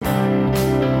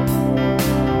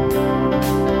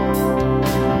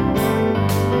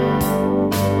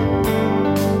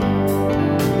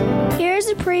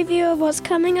what's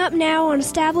coming up now on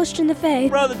Established in the Faith.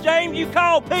 Brother James, you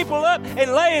call people up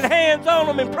and laying hands on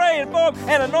them and praying for them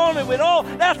and anointing with oil.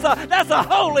 That's a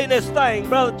holiness thing,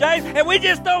 Brother James, and we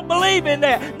just don't believe in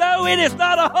that. No, it is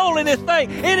not a holiness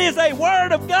thing. It is a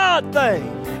Word of God thing.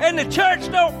 And the church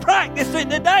don't practice it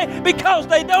today because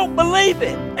they don't believe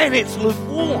it, and it's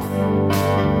lukewarm.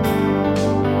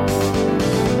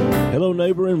 Hello,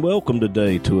 neighbor, and welcome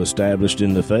today to Established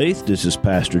in the Faith. This is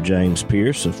Pastor James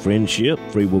Pierce of Friendship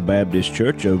Free Will Baptist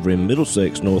Church over in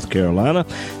Middlesex, North Carolina,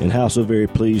 and how so very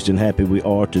pleased and happy we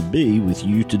are to be with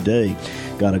you today.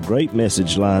 Got a great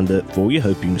message lined up for you.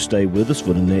 Hope you can stay with us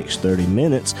for the next 30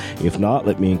 minutes. If not,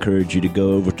 let me encourage you to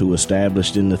go over to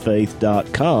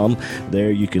establishedinthefaith.com. There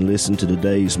you can listen to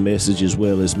today's message as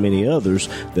well as many others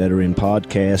that are in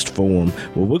podcast form.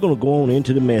 Well, we're going to go on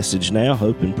into the message now.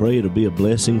 Hope and pray it'll be a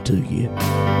blessing to you. You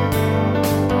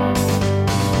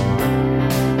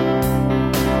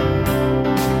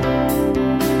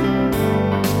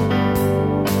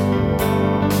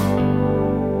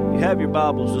have your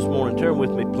Bibles this morning. Turn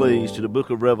with me, please, to the book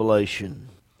of Revelation.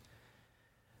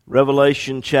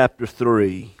 Revelation chapter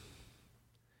 3.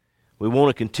 We want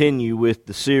to continue with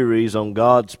the series on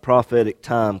God's prophetic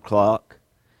time clock,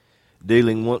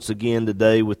 dealing once again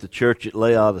today with the church at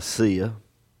Laodicea.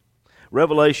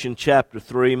 Revelation chapter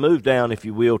 3, move down if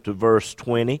you will to verse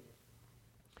 20.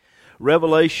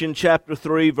 Revelation chapter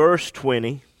 3, verse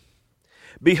 20.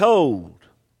 Behold,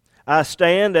 I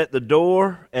stand at the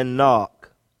door and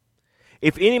knock.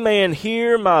 If any man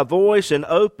hear my voice and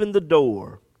open the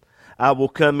door, I will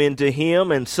come into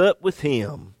him and sup with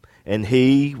him, and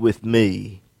he with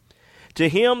me. To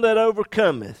him that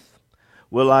overcometh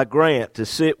will I grant to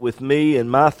sit with me in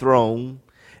my throne,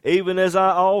 even as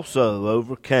I also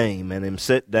overcame and am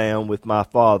set down with my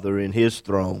Father in his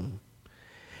throne.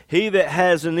 He that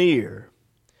has an ear,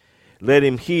 let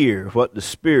him hear what the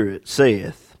Spirit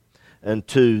saith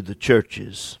unto the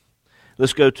churches.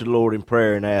 Let's go to the Lord in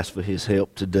prayer and ask for his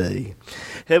help today.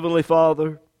 Heavenly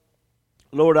Father,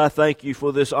 Lord, I thank you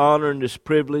for this honor and this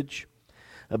privilege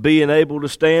of being able to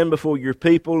stand before your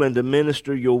people and to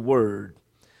minister your word.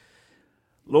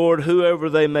 Lord, whoever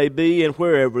they may be and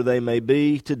wherever they may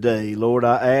be today, Lord,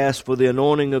 I ask for the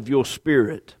anointing of your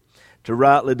Spirit to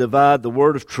rightly divide the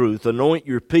word of truth. Anoint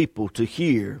your people to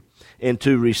hear and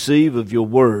to receive of your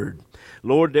word.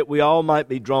 Lord, that we all might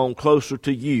be drawn closer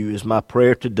to you is my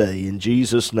prayer today in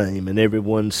Jesus' name. And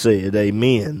everyone said,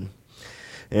 amen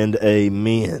and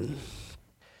amen.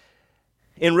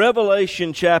 In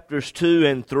Revelation chapters 2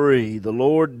 and 3, the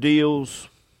Lord deals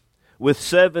with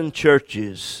 7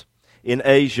 churches in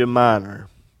Asia Minor.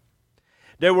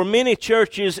 There were many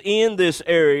churches in this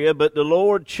area, but the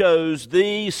Lord chose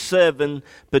these 7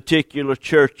 particular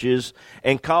churches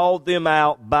and called them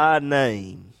out by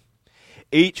name.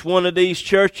 Each one of these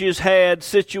churches had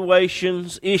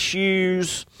situations,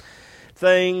 issues,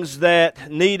 things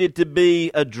that needed to be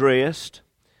addressed.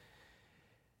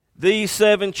 These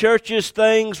 7 churches,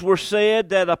 things were said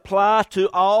that apply to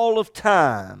all of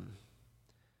time.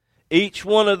 Each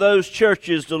one of those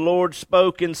churches, the Lord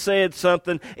spoke and said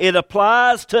something. It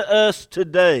applies to us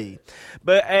today.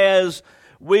 But as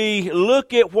we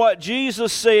look at what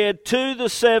Jesus said to the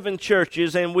 7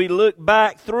 churches and we look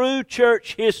back through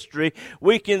church history,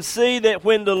 we can see that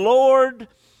when the Lord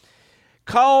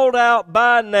called out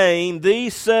by name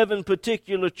these 7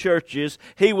 particular churches,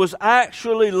 he was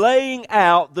actually laying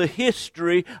out the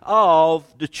history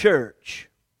of the church.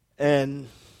 And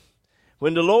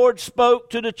when the Lord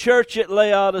spoke to the church at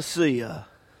Laodicea,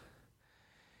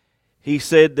 he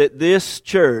said that this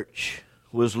church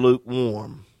was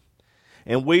lukewarm.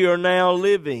 And we are now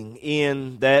living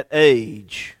in that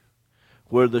age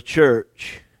where the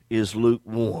church is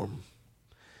lukewarm.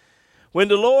 When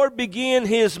the Lord began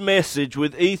his message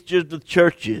with each of the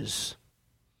churches,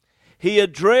 he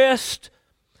addressed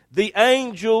the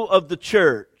angel of the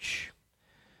church.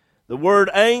 The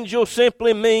word angel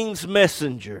simply means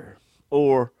messenger,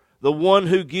 or the one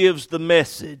who gives the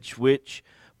message, which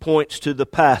points to the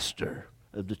pastor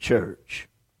of the church.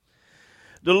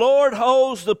 The Lord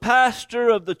holds the pastor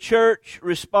of the church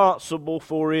responsible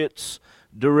for its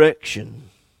direction.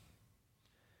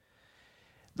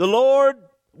 The Lord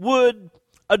would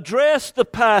address the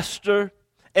pastor,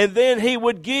 and then he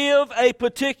would give a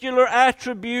particular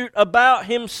attribute about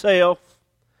himself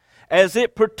as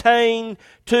it pertained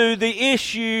to the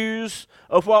issues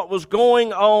of what was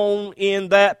going on in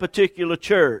that particular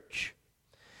church.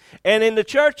 And in the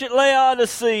church at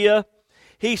Laodicea,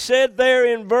 he said there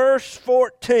in verse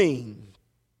 14,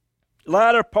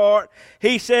 latter part,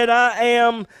 he said, I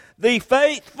am the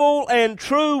faithful and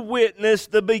true witness,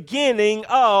 the beginning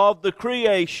of the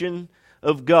creation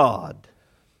of God.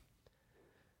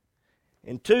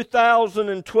 In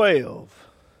 2012,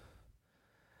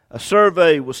 a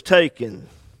survey was taken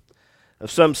of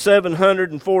some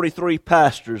 743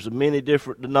 pastors of many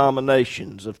different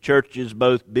denominations, of churches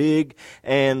both big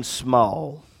and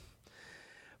small.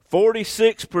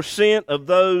 46% of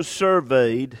those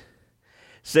surveyed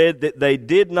said that they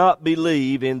did not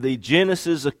believe in the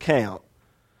Genesis account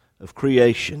of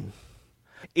creation.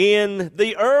 In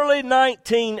the early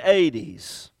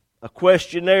 1980s, a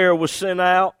questionnaire was sent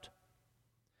out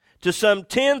to some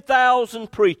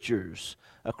 10,000 preachers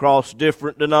across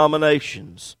different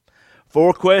denominations.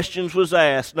 4 questions was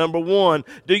asked. Number 1,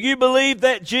 do you believe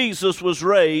that Jesus was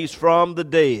raised from the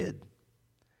dead?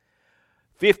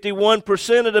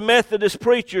 51% of the Methodist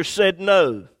preachers said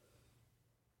no.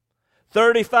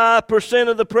 35%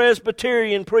 of the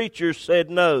Presbyterian preachers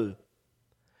said no.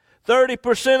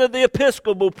 30% of the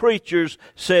Episcopal preachers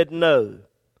said no.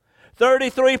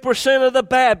 33% of the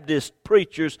Baptist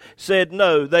preachers said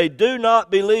no. They do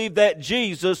not believe that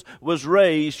Jesus was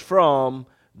raised from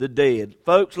the dead.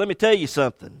 Folks, let me tell you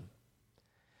something.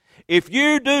 If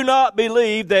you do not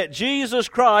believe that Jesus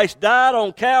Christ died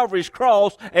on Calvary's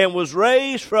cross and was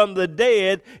raised from the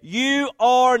dead, you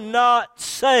are not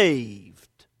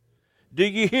saved. Do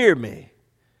you hear me?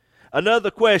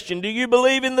 Another question, do you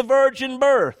believe in the virgin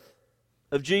birth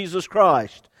of Jesus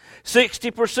Christ?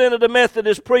 60% of the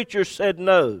Methodist preachers said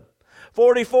no.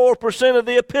 44% of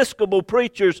the Episcopal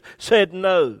preachers said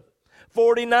no.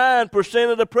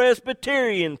 49% of the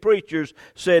Presbyterian preachers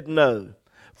said no.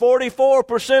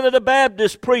 44% of the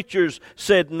Baptist preachers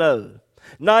said no.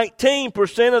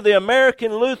 19% of the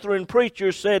American Lutheran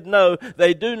preachers said no.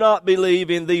 They do not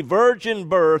believe in the virgin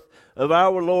birth of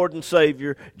our Lord and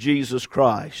Savior, Jesus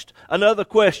Christ. Another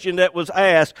question that was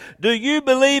asked, do you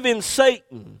believe in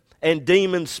Satan and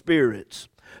demon spirits?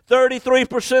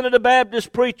 33% of the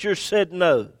Baptist preachers said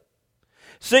no.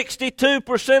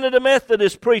 62% of the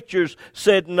Methodist preachers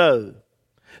said no.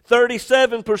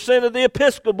 37% of the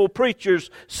Episcopal preachers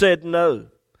said no.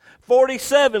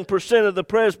 47% of the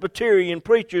Presbyterian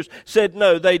preachers said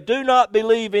no. They do not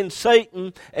believe in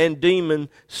Satan and demon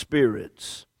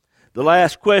spirits. The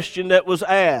last question that was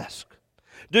asked,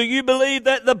 do you believe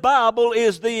that the Bible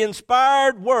is the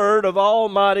inspired word of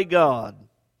Almighty God?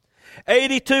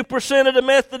 82% of the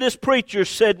Methodist preachers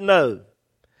said no.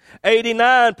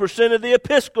 89% of the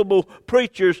Episcopal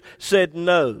preachers said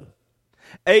no.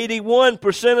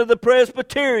 81% of the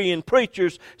Presbyterian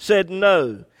preachers said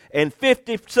no. And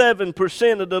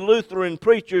 57% of the Lutheran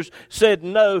preachers said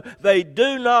no. They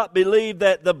do not believe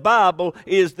that the Bible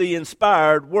is the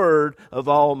inspired word of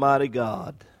Almighty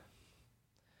God.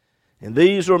 And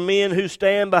these are men who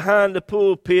stand behind the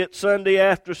pulpit Sunday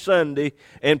after Sunday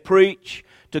and preach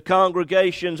to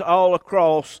congregations all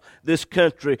across this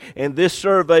country. And this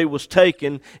survey was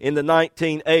taken in the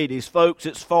 1980s. Folks,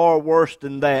 it's far worse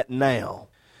than that now.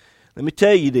 Let me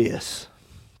tell you this.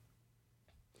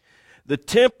 The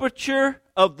temperature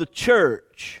of the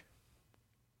church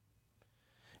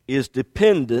is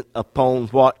dependent upon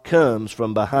what comes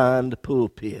from behind the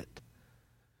pulpit.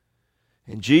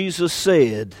 And Jesus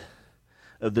said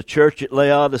of the church at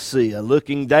Laodicea,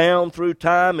 looking down through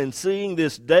time and seeing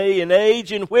this day and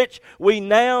age in which we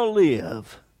now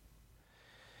live,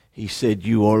 He said,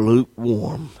 you are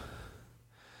lukewarm.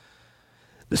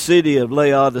 The city of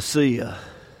Laodicea,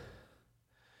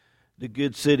 the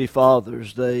good city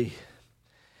fathers, they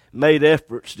made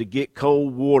efforts to get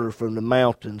cold water from the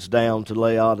mountains down to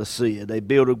Laodicea. They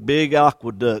built a big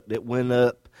aqueduct that went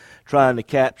up trying to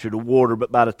capture the water,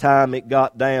 but by the time it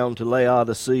got down to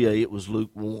Laodicea, it was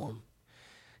lukewarm.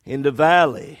 In the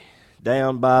valley,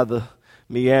 down by the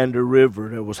Meander River,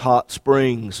 there was hot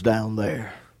springs down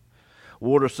there.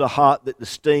 Water so hot that the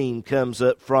steam comes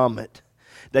up from it.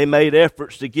 They made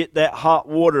efforts to get that hot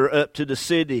water up to the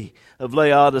city of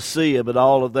Laodicea, but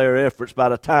all of their efforts, by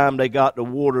the time they got the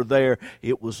water there,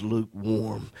 it was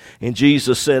lukewarm. And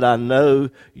Jesus said, I know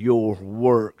your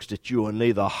works, that you are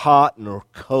neither hot nor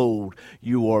cold.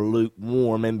 You are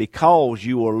lukewarm. And because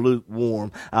you are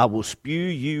lukewarm, I will spew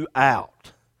you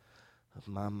out of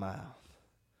my mouth.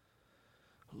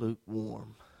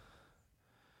 Lukewarm.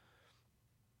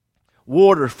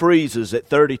 Water freezes at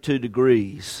 32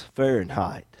 degrees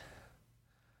Fahrenheit.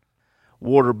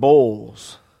 Water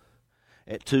boils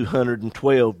at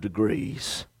 212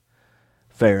 degrees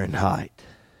Fahrenheit.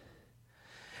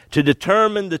 To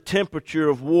determine the temperature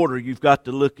of water, you've got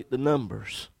to look at the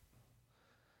numbers.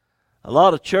 A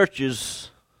lot of churches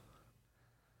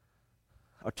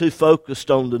are too focused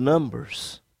on the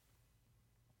numbers.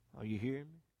 Are you hearing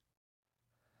me?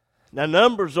 Now,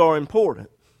 numbers are important.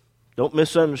 Don't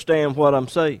misunderstand what I'm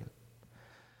saying.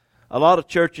 A lot of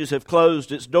churches have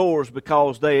closed its doors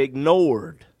because they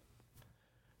ignored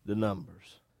the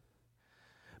numbers.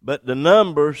 But the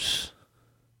numbers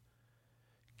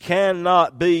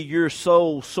cannot be your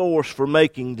sole source for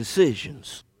making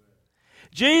decisions.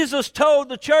 Jesus told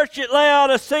the church at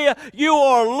Laodicea, you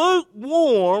are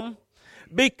lukewarm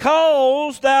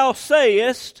because thou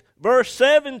sayest, verse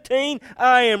 17,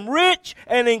 I am rich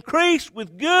and increased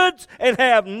with goods and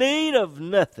have need of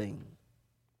nothing.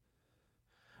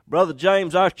 Brother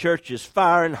James, our church is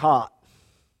firing hot.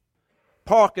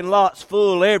 Parking lots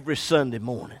full every Sunday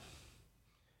morning.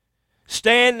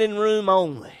 Standing room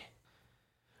only.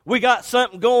 We got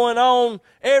something going on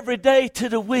every day to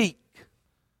the week.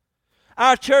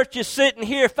 Our church is sitting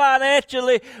here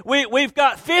financially. We've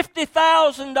got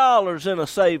 $50,000 in a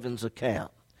savings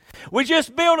account. We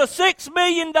just built a $6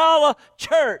 million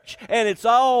church, and it's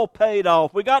all paid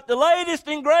off. We got the latest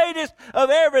and greatest of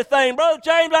everything. Brother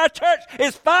James, our church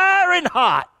is firing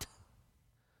hot.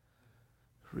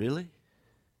 Really?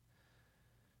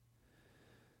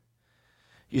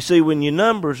 You see, when your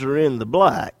numbers are in the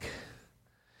black,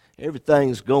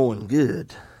 everything's going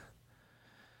good.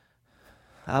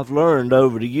 I've learned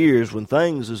over the years when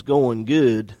things is going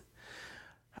good,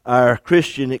 our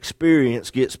Christian experience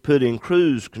gets put in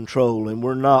cruise control and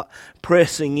we're not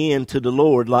pressing into the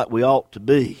Lord like we ought to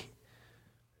be.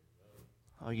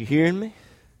 Are you hearing me?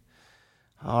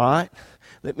 All right.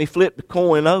 Let me flip the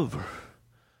coin over.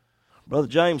 Brother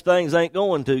James, things ain't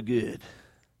going too good.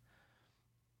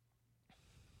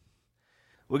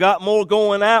 We got more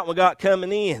going out than we got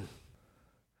coming in.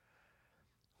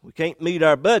 We can't meet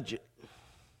our budget.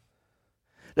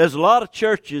 There's a lot of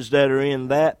churches that are in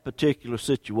that particular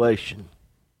situation.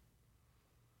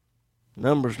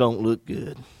 Numbers don't look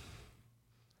good.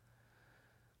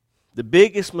 The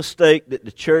biggest mistake that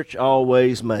the church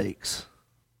always makes,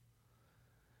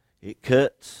 it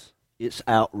cuts its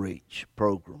outreach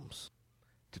programs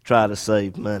to try to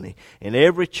save money. And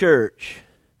every church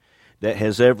that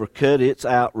has ever cut its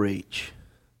outreach,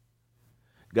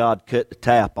 God cut the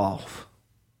tap off.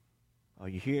 Are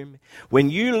you hearing me?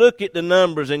 When you look at the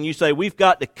numbers and you say, we've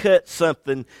got to cut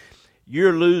something,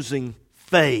 you're losing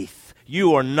faith.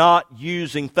 You are not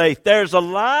using faith. There's a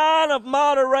line of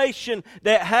moderation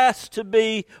that has to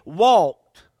be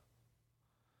walked.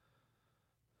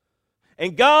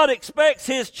 And God expects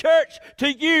His church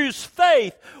to use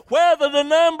faith. Whether the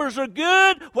numbers are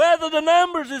good, whether the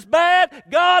numbers is bad,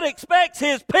 God expects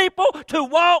His people to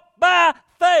walk by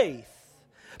faith.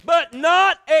 But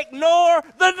not ignore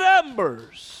the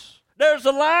numbers. There's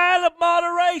a line of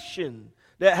moderation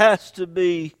that has to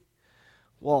be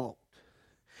walked.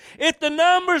 If the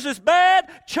numbers is bad,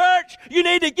 church, you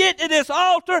need to get to this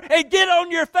altar and get on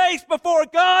your face before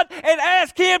God and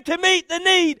ask Him to meet the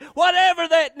need, whatever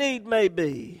that need may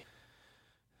be.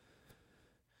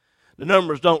 The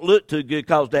numbers don't look too good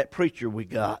because that preacher we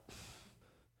got.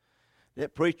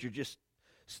 That preacher just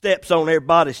steps on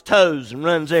everybody's toes and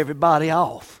runs everybody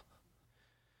off.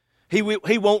 He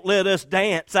won't let us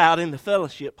dance out in the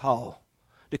fellowship hall,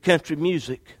 the country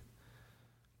music.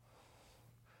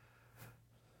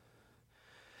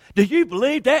 Do you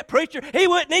believe that preacher? He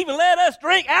wouldn't even let us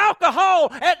drink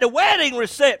alcohol at the wedding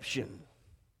reception.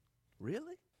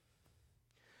 Really?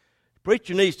 The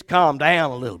preacher needs to calm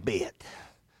down a little bit.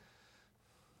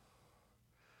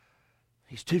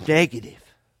 He's too negative.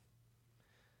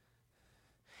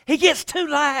 He gets too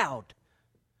loud.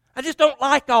 I just don't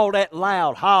like all that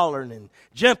loud hollering and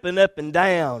jumping up and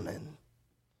down. And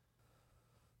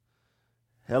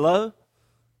hello?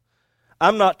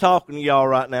 I'm not talking to y'all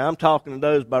right now. I'm talking to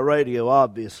those by radio,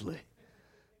 obviously.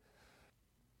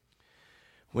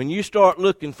 When you start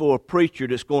looking for a preacher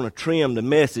that's going to trim the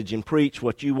message and preach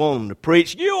what you want him to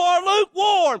preach, you are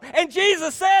lukewarm. And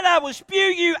Jesus said, I will spew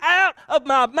you out of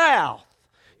my mouth.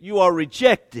 You are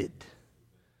rejected.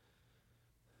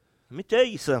 Let me tell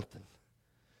you something.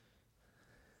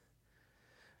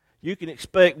 You can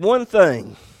expect one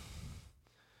thing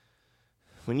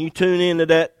when you tune into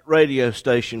that radio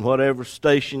station, whatever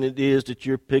station it is that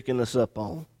you're picking us up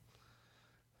on.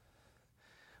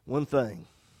 One thing.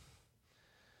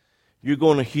 You're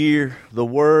going to hear the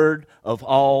word of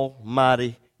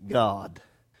Almighty God.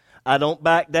 I don't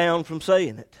back down from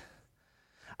saying it.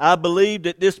 I believe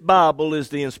that this Bible is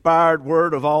the inspired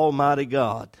word of Almighty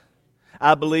God.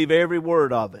 I believe every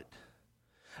word of it.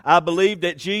 I believe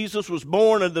that Jesus was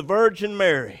born of the Virgin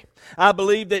Mary. I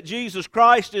believe that Jesus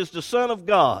Christ is the Son of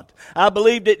God. I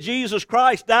believe that Jesus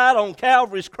Christ died on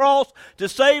Calvary's cross to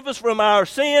save us from our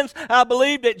sins. I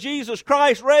believe that Jesus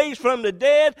Christ raised from the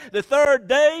dead the third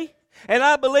day. And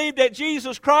I believe that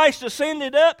Jesus Christ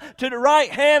ascended up to the right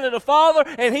hand of the Father,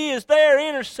 and He is there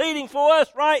interceding for us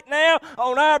right now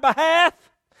on our behalf.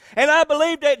 And I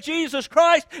believe that Jesus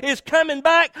Christ is coming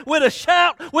back with a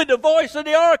shout, with the voice of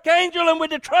the archangel, and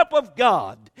with the trump of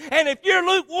God. And if you're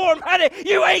lukewarm, honey,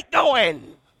 you ain't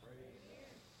going.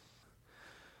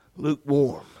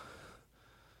 Lukewarm.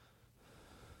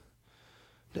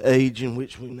 The age in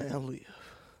which we now live.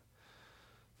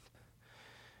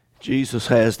 Jesus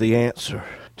has the answer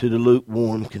to the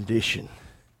lukewarm condition.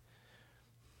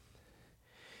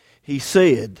 He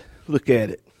said, look at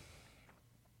it.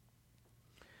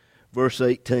 Verse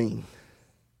 18,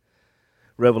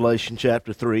 Revelation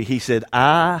chapter 3, He said,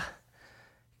 I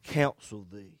counsel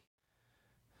thee.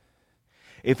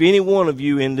 If any one of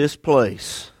you in this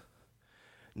place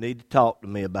need to talk to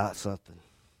me about something,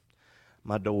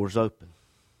 my door's open.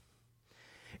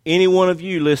 Any one of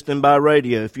you listening by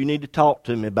radio, if you need to talk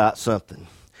to me about something,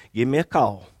 give me a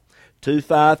call.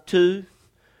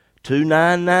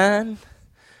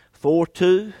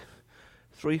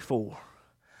 252-299-4234.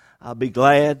 I'll be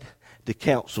glad to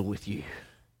counsel with you.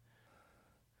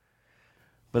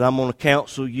 But I'm going to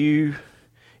counsel you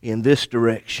in this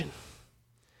direction.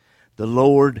 The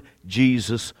Lord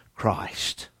Jesus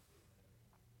Christ.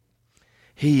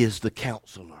 He is the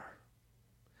counselor.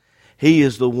 He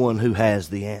is the one who has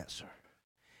the answer.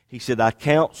 He said, I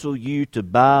counsel you to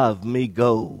buy of me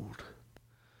gold,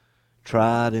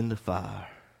 tried in the fire.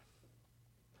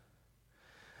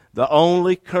 The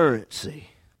only currency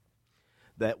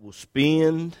that will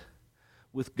spend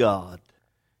with God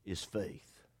is faith.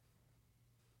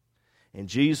 And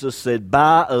Jesus said,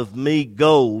 buy of me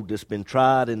gold that's been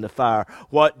tried in the fire.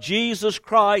 What Jesus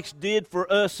Christ did for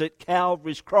us at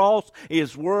Calvary's cross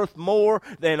is worth more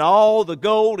than all the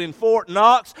gold in Fort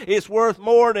Knox. It's worth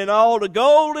more than all the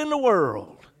gold in the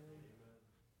world.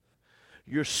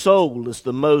 Your soul is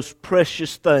the most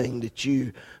precious thing that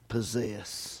you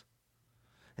possess.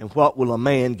 And what will a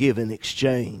man give in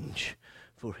exchange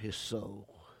for his soul?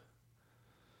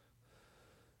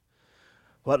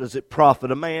 What does it profit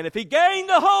a man if he gain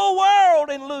the whole world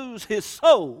and lose his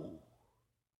soul?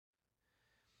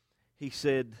 He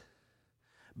said,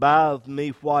 buy of me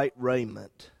white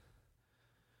raiment,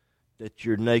 that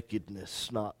your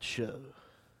nakedness not show.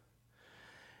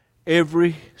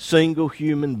 Every single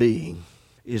human being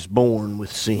is born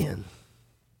with sin.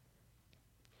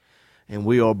 And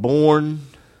we are born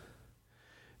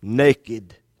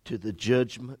naked to the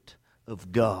judgment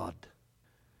of God.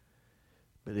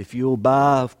 But if you'll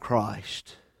buy of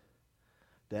Christ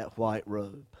that white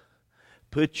robe,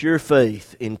 put your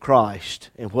faith in Christ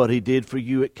and what He did for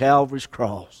you at Calvary's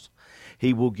cross,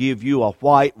 He will give you a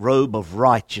white robe of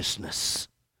righteousness,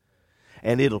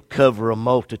 and it'll cover a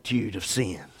multitude of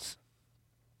sins.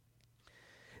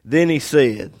 Then He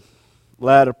said,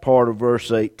 latter part of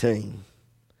verse 18,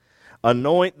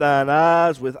 anoint thine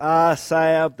eyes with eye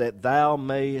salve that thou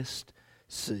mayest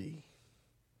see.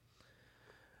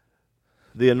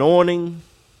 The anointing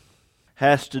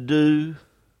has to do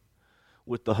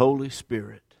with the Holy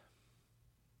Spirit.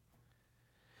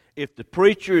 If the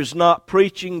preacher is not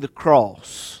preaching the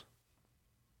cross,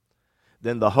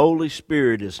 then the Holy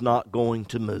Spirit is not going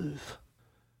to move.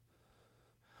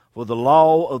 For the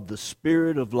law of the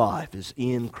Spirit of life is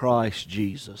in Christ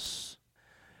Jesus.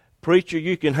 Preacher,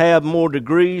 you can have more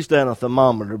degrees than a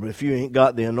thermometer, but if you ain't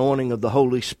got the anointing of the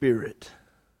Holy Spirit,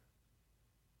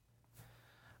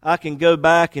 I can go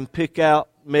back and pick out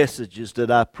messages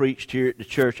that I preached here at the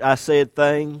church. I said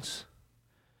things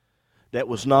that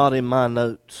was not in my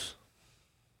notes.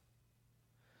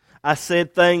 I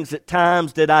said things at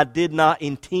times that I did not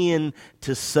intend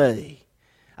to say.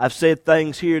 I've said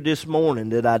things here this morning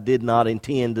that I did not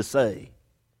intend to say.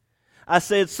 I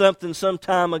said something some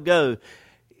time ago.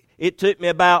 It took me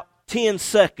about 10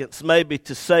 seconds maybe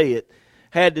to say it.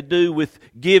 Had to do with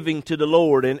giving to the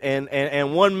Lord.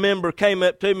 And one member came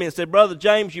up to me and said, Brother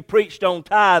James, you preached on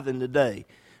tithing today.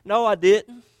 No, I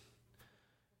didn't.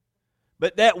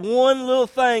 But that one little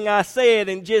thing I said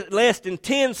in just less than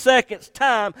 10 seconds'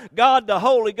 time, God the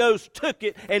Holy Ghost took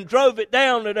it and drove it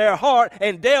down to their heart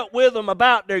and dealt with them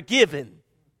about their giving.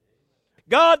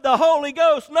 God the Holy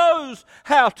Ghost knows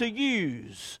how to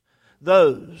use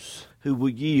those who will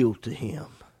yield to Him.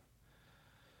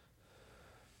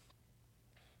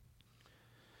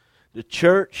 The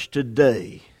church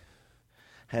today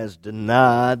has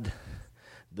denied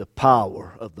the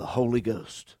power of the Holy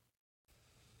Ghost.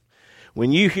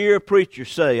 When you hear a preacher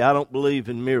say, I don't believe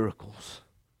in miracles,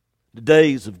 the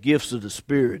days of gifts of the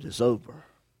Spirit is over,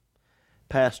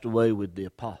 passed away with the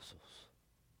apostles.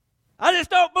 I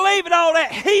just don't believe in all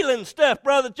that healing stuff,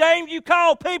 Brother James. You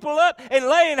call people up and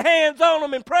laying hands on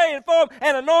them and praying for them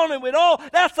and anointing with oil.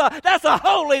 That's a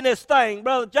holiness thing,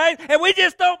 Brother James. And we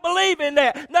just don't believe in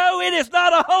that. No, it is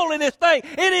not a holiness thing.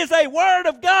 It is a Word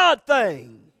of God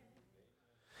thing.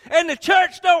 And the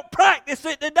church don't practice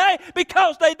it today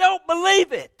because they don't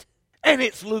believe it. And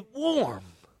it's lukewarm.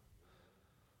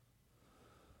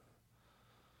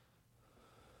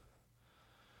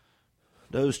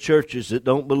 Those churches that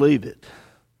don't believe it,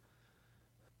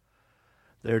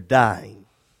 they're dying.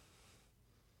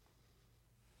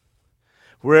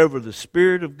 Wherever the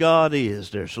Spirit of God is,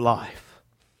 there's life.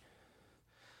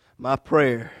 My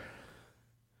prayer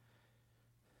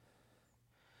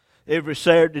every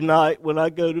Saturday night when I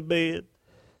go to bed,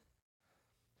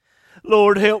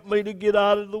 Lord, help me to get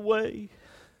out of the way.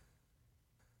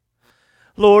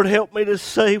 Lord, help me to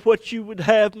say what you would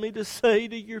have me to say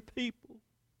to your people.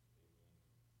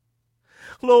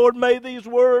 Lord, may these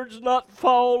words not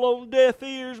fall on deaf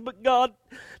ears, but God,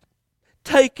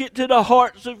 take it to the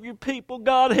hearts of your people.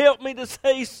 God, help me to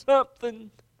say something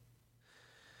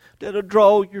that'll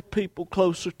draw your people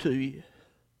closer to you.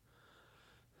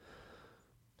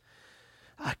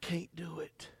 I can't do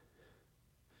it.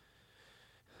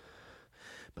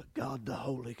 But God, the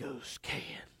Holy Ghost can.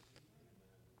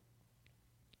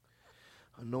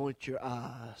 Anoint your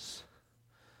eyes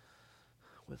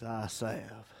with eye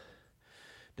salve,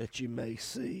 that you may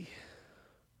see.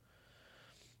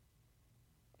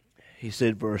 He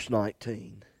said, verse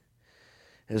 19,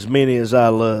 as many as I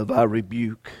love, I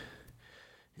rebuke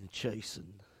and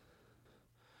chasten.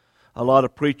 A lot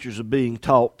of preachers are being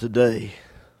taught today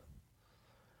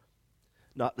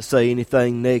not to say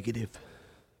anything negative.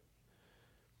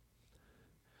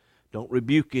 Don't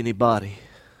rebuke anybody.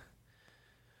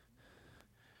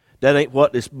 That ain't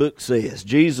what this book says.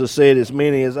 Jesus said, as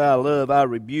many as I love, I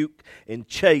rebuke and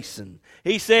chasten.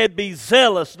 He said, be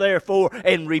zealous, therefore,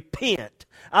 and repent.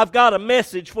 I've got a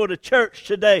message for the church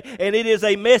today, and it is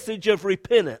a message of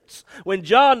repentance. When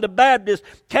John the Baptist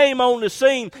came on the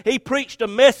scene, he preached a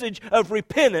message of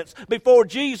repentance before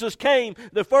Jesus came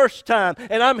the first time.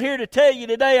 And I'm here to tell you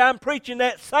today, I'm preaching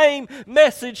that same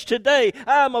message today.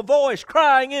 I'm a voice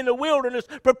crying in the wilderness,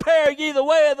 prepare ye the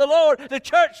way of the Lord. The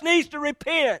church needs to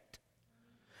repent.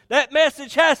 That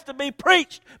message has to be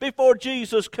preached before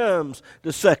Jesus comes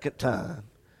the second time.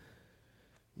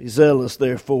 Be zealous,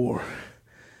 therefore,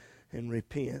 and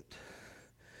repent.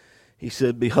 He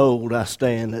said, behold, I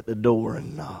stand at the door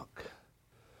and knock.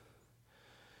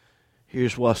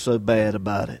 Here's what's so bad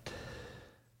about it.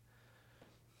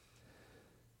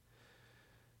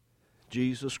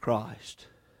 Jesus Christ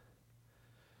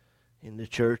in the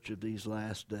church of these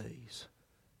last days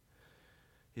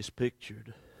is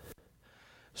pictured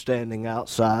standing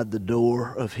outside the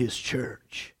door of his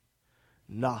church,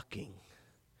 knocking,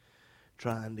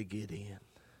 trying to get in.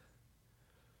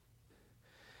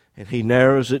 And he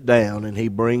narrows it down and he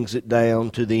brings it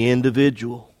down to the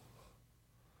individual,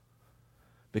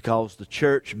 because the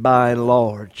church by and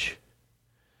large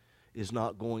is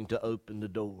not going to open the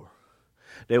door.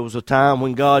 There was a time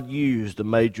when God used the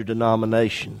major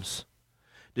denominations.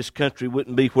 This country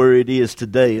wouldn't be where it is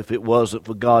today if it wasn't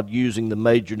for God using the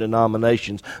major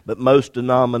denominations. But most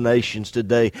denominations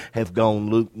today have gone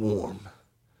lukewarm.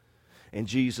 And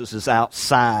Jesus is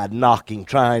outside knocking,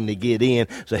 trying to get in.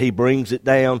 So he brings it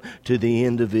down to the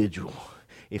individual.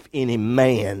 If any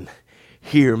man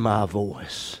hear my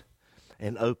voice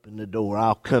and open the door,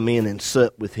 I'll come in and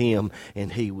sup with him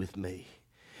and he with me.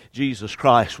 Jesus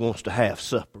Christ wants to have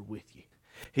supper with you.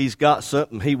 He's got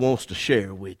something he wants to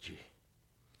share with you.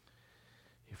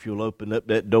 If you'll open up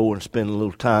that door and spend a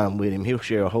little time with him, he'll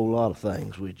share a whole lot of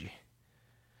things with you.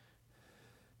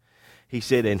 He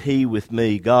said, and he with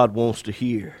me. God wants to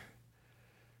hear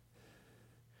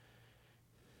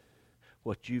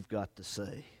what you've got to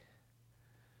say.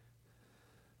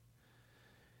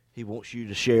 He wants you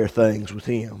to share things with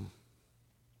him.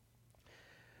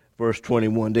 Verse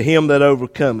 21, to him that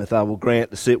overcometh I will grant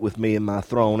to sit with me in my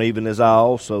throne, even as I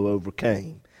also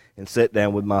overcame, and sat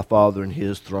down with my Father in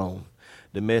his throne.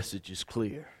 The message is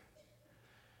clear.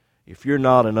 If you're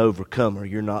not an overcomer,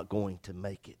 you're not going to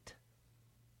make it.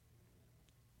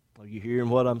 Are you hearing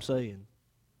what I'm saying?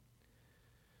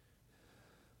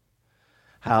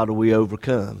 How do we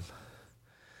overcome?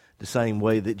 The same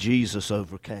way that Jesus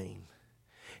overcame.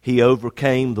 He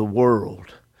overcame the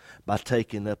world by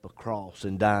taking up a cross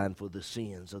and dying for the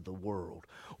sins of the world.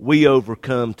 We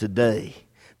overcome today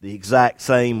the exact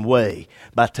same way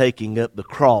by taking up the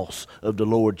cross of the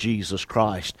Lord Jesus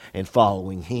Christ and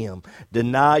following him.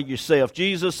 Deny yourself.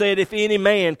 Jesus said, if any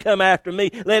man come after me,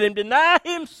 let him deny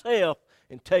himself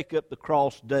and take up the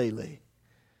cross daily.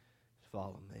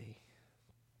 Follow me.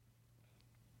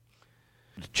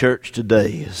 The church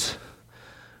today is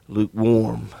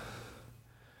lukewarm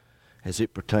as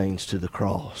it pertains to the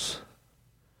cross.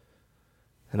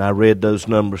 And I read those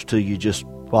numbers to you just a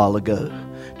while ago.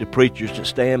 The preachers that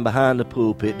stand behind the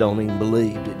pulpit don't even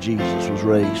believe that Jesus was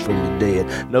raised from the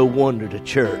dead. No wonder the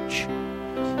church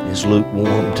is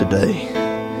lukewarm today.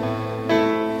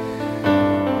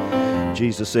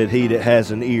 Jesus said, "He that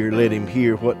has an ear, let him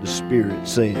hear what the Spirit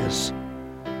says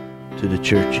to the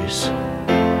churches."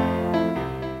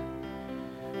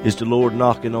 Is the Lord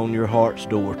knocking on your heart's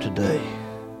door today?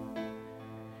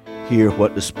 Hear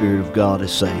what the Spirit of God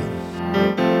is saying.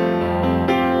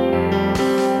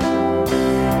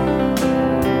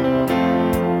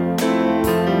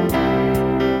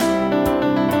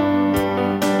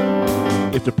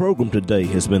 If the program today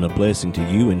has been a blessing to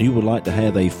you and you would like to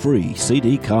have a free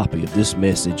CD copy of this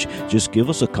message, just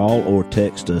give us a call or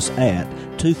text us at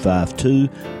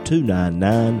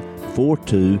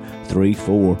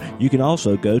 252-299-4234. You can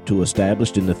also go to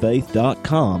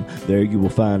establishedinthefaith.com. There you will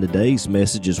find today's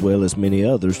message as well as many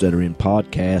others that are in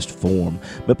podcast form.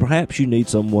 But perhaps you need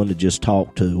someone to just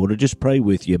talk to or to just pray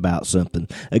with you about something.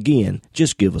 Again,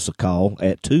 just give us a call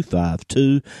at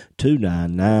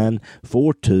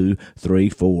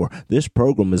 252-299-4234. This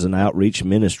program is an outreach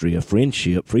ministry of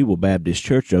Friendship Free Will Baptist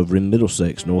Church over in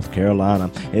Middlesex, North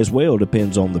Carolina. As well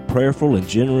depends on the prayerful and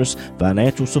generous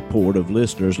financial support of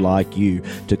listeners like you.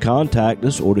 To contact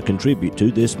us or to contribute to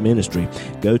this ministry,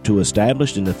 go to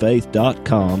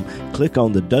establishedinthefaith.com, click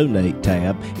on the Donate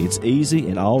tab. It's easy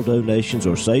and all donations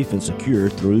are safe and secure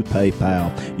through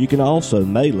PayPal. You can also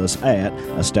mail us at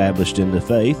Established in the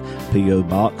Faith, P.O.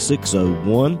 Box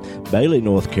 601, Bailey,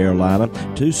 North Carolina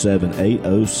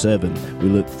 27807. We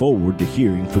look forward to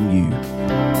hearing from you.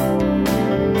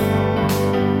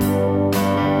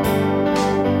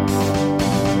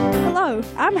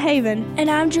 I'm Haven. And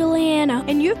I'm Juliana.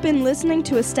 And you've been listening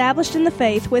to Established in the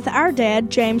Faith with our dad,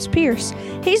 James Pierce.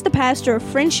 He's the pastor of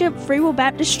Friendship Free Will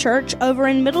Baptist Church over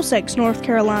in Middlesex, North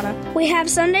Carolina. We have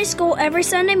Sunday school every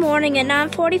Sunday morning at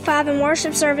 9:45 and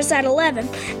worship service at 11,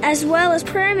 as well as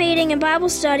prayer meeting and Bible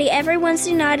study every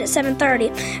Wednesday night at 7:30.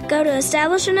 Go to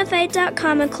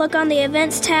establishedinthefaith.com and click on the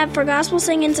events tab for gospel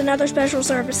singings and other special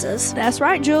services. That's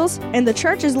right, Jules. And the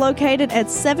church is located at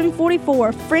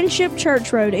 744 Friendship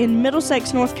Church Road in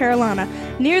Middlesex, North Carolina,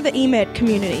 near the EMED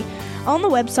community. On the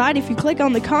website, if you click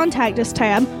on the Contact Us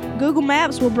tab, Google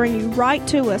Maps will bring you right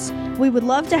to us. We would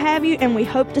love to have you, and we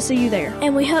hope to see you there.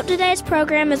 And we hope today's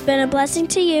program has been a blessing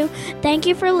to you. Thank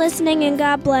you for listening, and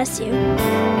God bless you.